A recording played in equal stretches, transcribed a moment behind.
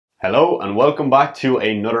Hello and welcome back to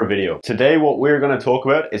another video. Today what we're going to talk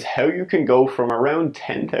about is how you can go from around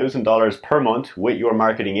 $10,000 per month with your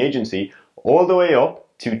marketing agency all the way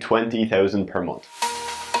up to $20,000 per month.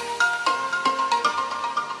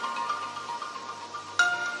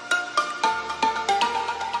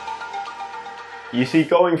 You see,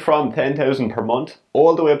 going from 10,000 per month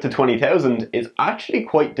all the way up to 20,000 is actually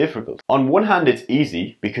quite difficult. On one hand, it's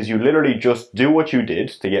easy because you literally just do what you did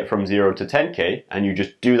to get from 0 to 10K and you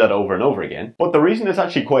just do that over and over again. But the reason it's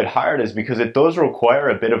actually quite hard is because it does require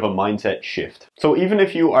a bit of a mindset shift. So even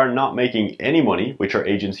if you are not making any money with your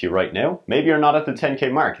agency right now, maybe you're not at the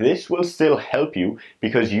 10K mark, this will still help you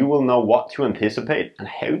because you will know what to anticipate and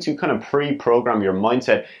how to kind of pre-program your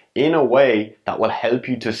mindset in a way that will help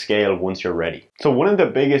you to scale once you're ready. So one of the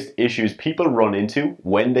biggest issues people run into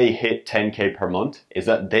when they hit 10K per month is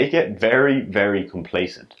that they get very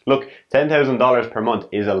complacent. Look, $10,000 per month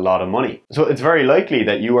is a lot of money. So it's very likely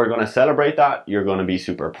that you are going to celebrate that, you're going to be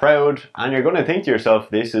super proud, and you're going to think to yourself,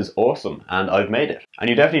 this is awesome and I've made it. And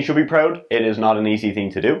you definitely should be proud. It is not an easy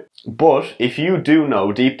thing to do. But if you do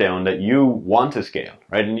know deep down that you want to scale,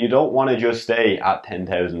 right, and you don't want to just stay at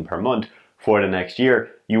 10,000 per month for the next year,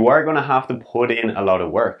 you are going to have to put in a lot of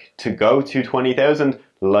work. To go to 20,000,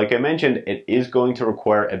 like I mentioned, it is going to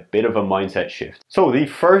require a bit of a mindset shift. So the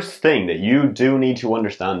first thing that you do need to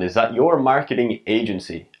understand is that your marketing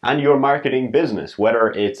agency and your marketing business, whether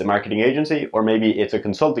it's a marketing agency or maybe it's a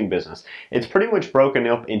consulting business, it's pretty much broken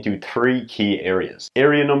up into three key areas.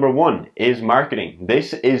 Area number one is marketing.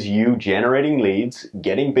 This is you generating leads,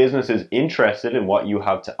 getting businesses interested in what you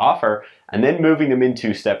have to offer, and then moving them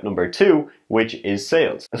into step number two, which is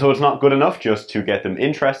sales. So it's not good enough just to get them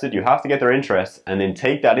interested. You have to get their interest and then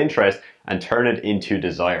take that interest and turn it into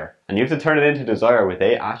desire. And you have to turn it into desire where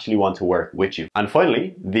they actually want to work with you. And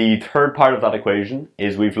finally, the third part of that equation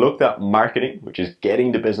is we've looked at marketing, which is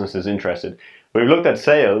getting the businesses interested. We've looked at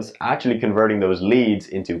sales, actually converting those leads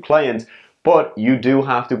into clients, but you do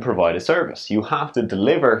have to provide a service. You have to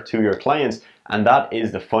deliver to your clients, and that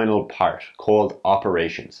is the final part called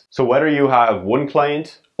operations. So whether you have one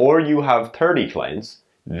client or you have 30 clients,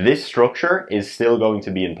 this structure is still going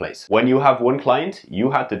to be in place. When you have one client, you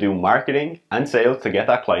have to do marketing and sales to get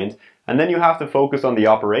that client, and then you have to focus on the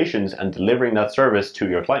operations and delivering that service to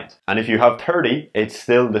your client. And if you have 30, it's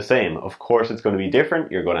still the same. Of course, it's going to be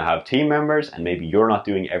different. You're going to have team members and maybe you're not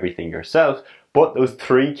doing everything yourself, but those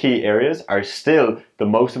three key areas are still the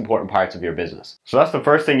most important parts of your business. So that's the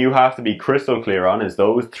first thing you have to be crystal clear on, is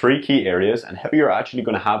those three key areas and how you're actually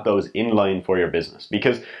going to have those in line for your business.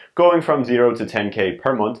 Because going from 0 to 10K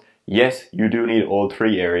per month, yes, you do need all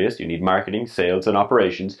three areas. You need marketing, sales, and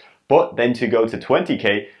operations. But then to go to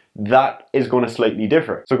 20K, that is going to slightly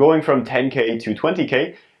differ. So going from 10K to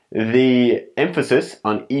 20K, the emphasis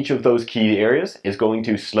on each of those key areas is going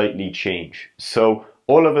to slightly change. So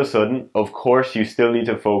all of a sudden, of course, you still need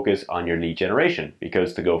to focus on your lead generation,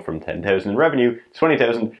 because to go from 10,000 in revenue to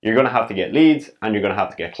 20,000, you're going to have to get leads and you're going to have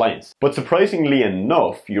to get clients. But surprisingly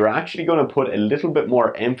enough, you're actually going to put a little bit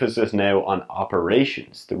more emphasis now on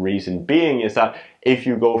operations. The reason being is that if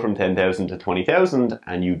you go from 10,000 to 20,000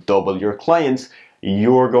 and you double your clients,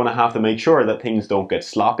 you're going to have to make sure that things don't get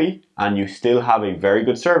sloppy and you still have a very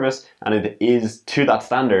good service and it is to that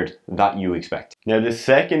standard that you expect. Now, the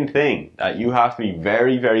second thing that you have to be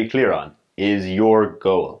very clear on is your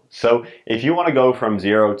goal. So if you want to go from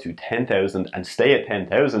 0 to 10,000 and stay at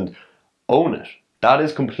 10,000, own it. That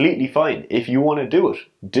is completely fine. If you want to do it,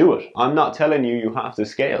 do it. I'm not telling you you have to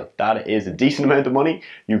scale. That is a decent amount of money.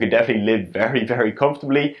 You can definitely live very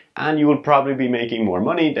comfortably, and you will probably be making more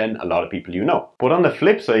money than a lot of people you know. But on the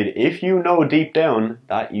flip side, if you know deep down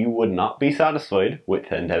that you would not be satisfied with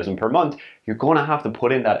 10,000 per month, you're going to have to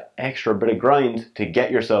put in that extra bit of grind to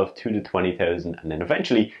get yourself to the 20,000 and then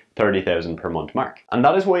eventually 30,000 per month mark. And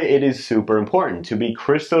that is why it is super important to be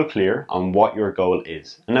crystal clear on what your goal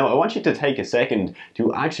is. And now I want you to take a second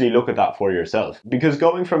to actually look at that for yourself, because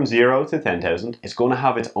going from 0 to 10,000 is going to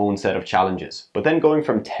have its own set of challenges. But then going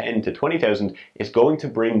from 10 to 20,000 is going to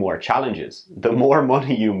bring more challenges. The more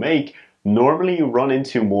money you make, normally you run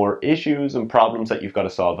into more issues and problems that you've got to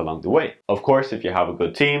solve along the way. Of course, if you have a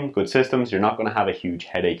good team, good systems, you're not going to have a huge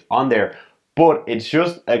headache on there. But it's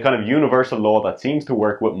just a kind of universal law that seems to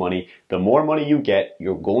work with money. The more money you get,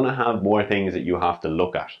 you're going to have more things that you have to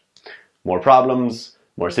look at. More problems,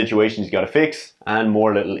 more situations you got to fix, and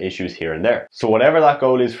more little issues here and there. So whatever that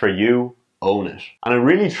goal is for you, own it. And I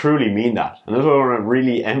really truly mean that. And that's why I want to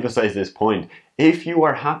really emphasize this point. If you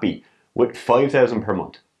are happy with 5,000 per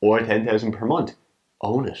month or 10,000 per month,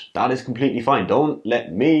 own it. That is completely fine. Don't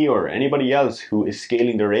let me or anybody else who is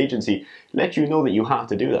scaling their agency let you know that you have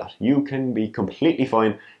to do that. You can be completely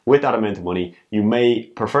fine with that amount of money. You may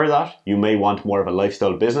prefer that. You may want more of a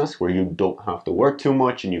lifestyle business where you don't have to work too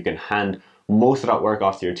much and you can hand most of that work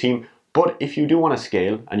off to your team. But if you do want to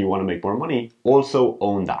scale and you want to make more money, also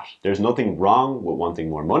own that. There's nothing wrong with wanting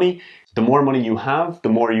more money. The more money you have, the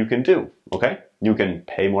more you can do, okay? You can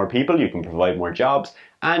pay more people, you can provide more jobs,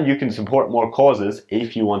 and you can support more causes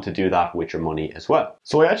if you want to do that with your money as well.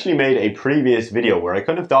 So I actually made a previous video where I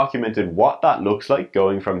kind of documented what that looks like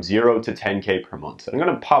going from 0 to 10K per month. I'm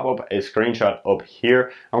going to pop up a screenshot up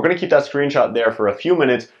here. I'm going to keep that screenshot there for a few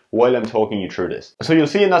minutes while I'm talking you through this. So you'll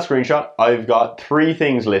see in that screenshot, I've got 3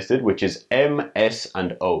 things listed, which is M, S,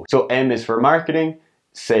 and O. So M is for marketing,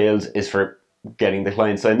 sales is for getting the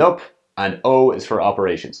client signed up, and O is for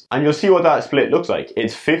operations. And you'll see what that split looks like.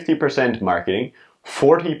 It's 50% marketing,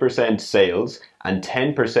 40% sales, and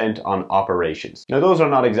 10% on operations. Now those are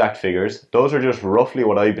not exact figures, those are just roughly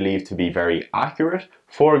what I believe to be very accurate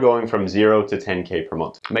for going from 0 to 10K per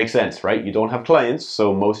month. Makes sense, right? You don't have clients,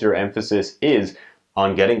 so most of your emphasis is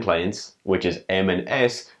on getting clients, which is M and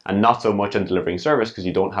S, and not so much on delivering service because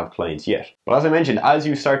you don't have clients yet. But as I mentioned, as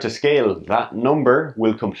you start to scale, that number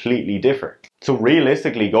will completely differ. So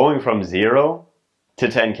realistically, going from 0 to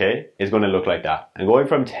 10K is going to look like that. And going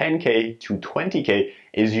from 10K to 20K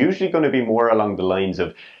is usually going to be more along the lines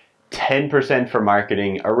of 10% for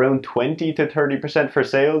marketing, around 20 to 30% for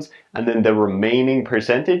sales, and then the remaining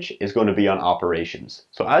percentage is going to be on operations.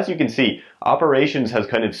 So as you can see, operations has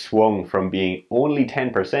kind of swung from being only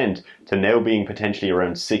 10% to now being potentially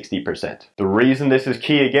around 60%. The reason this is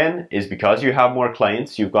key again is because you have more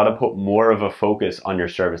clients, you've got to put more of a focus on your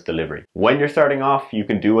service delivery. When you're starting off, you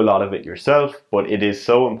can do a lot of it yourself, but it is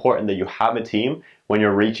so important that you have a team when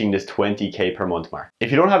you're reaching this 20K per month mark.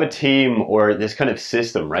 If you don't have a team or this kind of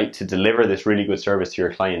system, right, to deliver this really good service to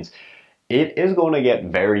your clients, it is going to get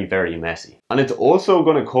very, very messy. And it's also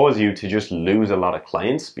going to cause you to just lose a lot of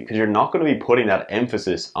clients because you're not going to be putting that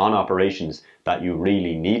emphasis on operations that you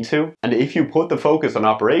really need to. And if you put the focus on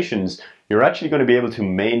operations, you're actually going to be able to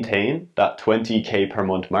maintain that 20K per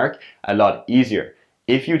month mark a lot easier.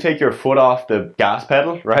 If you take your foot off the gas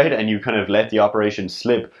pedal, right, and you kind of let the operation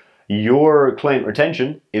slip, your client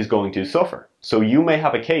retention is going to suffer. So you may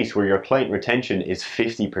have a case where your client retention is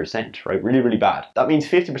 50%, right? Really, really bad. That means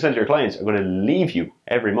 50% of your clients are going to leave you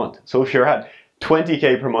every month. So if you're at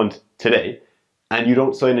 20K per month today and you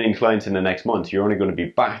don't sign any clients in the next month, you're only going to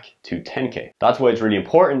be back to 10K. That's why it's really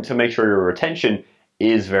important to make sure your retention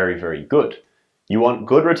is very, very good. You want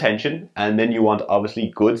good retention, and then you want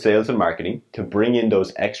obviously good sales and marketing to bring in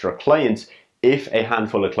those extra clients if a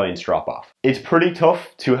handful of clients drop off. It's pretty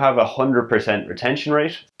tough to have a 100% retention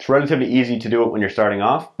rate. It's relatively easy to do it when you're starting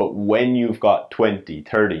off, but when you've got 20,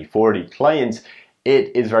 30, 40 clients,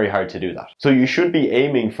 it is very hard to do that. So you should be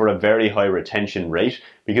aiming for a very high retention rate,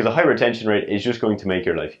 because a high retention rate is just going to make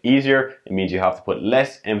your life easier. It means you have to put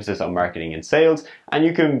less emphasis on marketing and sales, and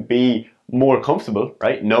you can be more comfortable,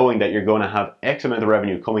 right, knowing that you're going to have X amount of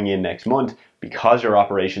revenue coming in next month because your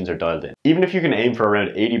operations are dialed in. Even if you can aim for around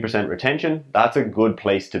 80% retention, that's a good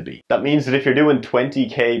place to be. That means that if you're doing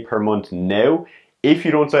 20K per month now, if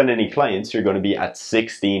you don't sign any clients, you're going to be at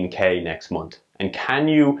 16K next month. And can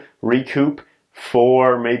you recoup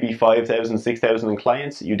 4, maybe 5,000, 6,000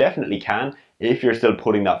 clients? You definitely can if you're still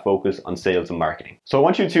putting that focus on sales and marketing. So I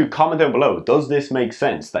want you to comment down below, does this make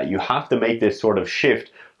sense that you have to make this sort of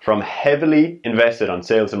shift from heavily invested on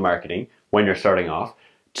sales and marketing when you're starting off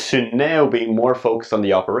to now being more focused on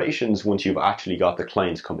the operations once you've actually got the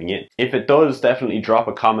clients coming in? If it does, definitely drop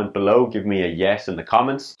a comment below, give me a yes in the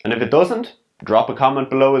comments. And if it doesn't, drop a comment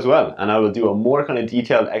below as well, and I will do a more kind of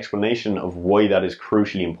detailed explanation of why that is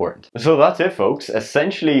crucially important. So that's it, folks.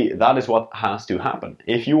 Essentially, that is what has to happen.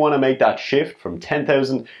 If you want to make that shift from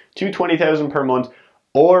 10,000 to 20,000 per month,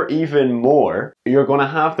 or even more, you're going to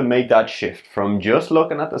have to make that shift from just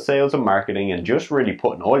looking at the sales and marketing and just really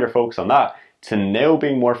putting all your focus on that to now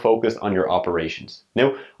being more focused on your operations.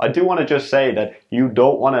 Now, I do want to just say that you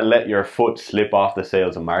don't want to let your foot slip off the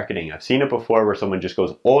sales and marketing. I've seen it before where someone just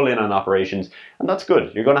goes all in on operations, and that's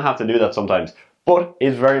good. You're going to have to do that sometimes. But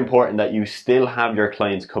it's very important that you still have your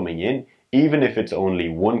clients coming in, even if it's only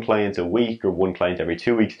 1 client a week or 1 client every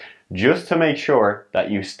 2 weeks, just to make sure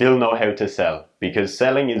that you still know how to sell. Because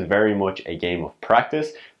selling is very much a game of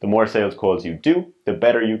practice. The more sales calls you do, the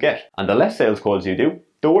better you get. And the less sales calls you do,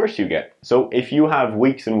 the worse you get. So if you have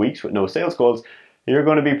weeks and weeks with no sales calls, you're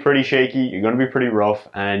going to be pretty shaky, you're going to be pretty rough,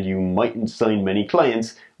 and you mightn't sign many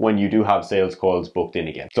clients when you do have sales calls booked in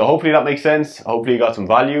again. So hopefully that makes sense. Hopefully you got some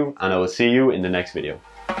value, and I will see you in the next video.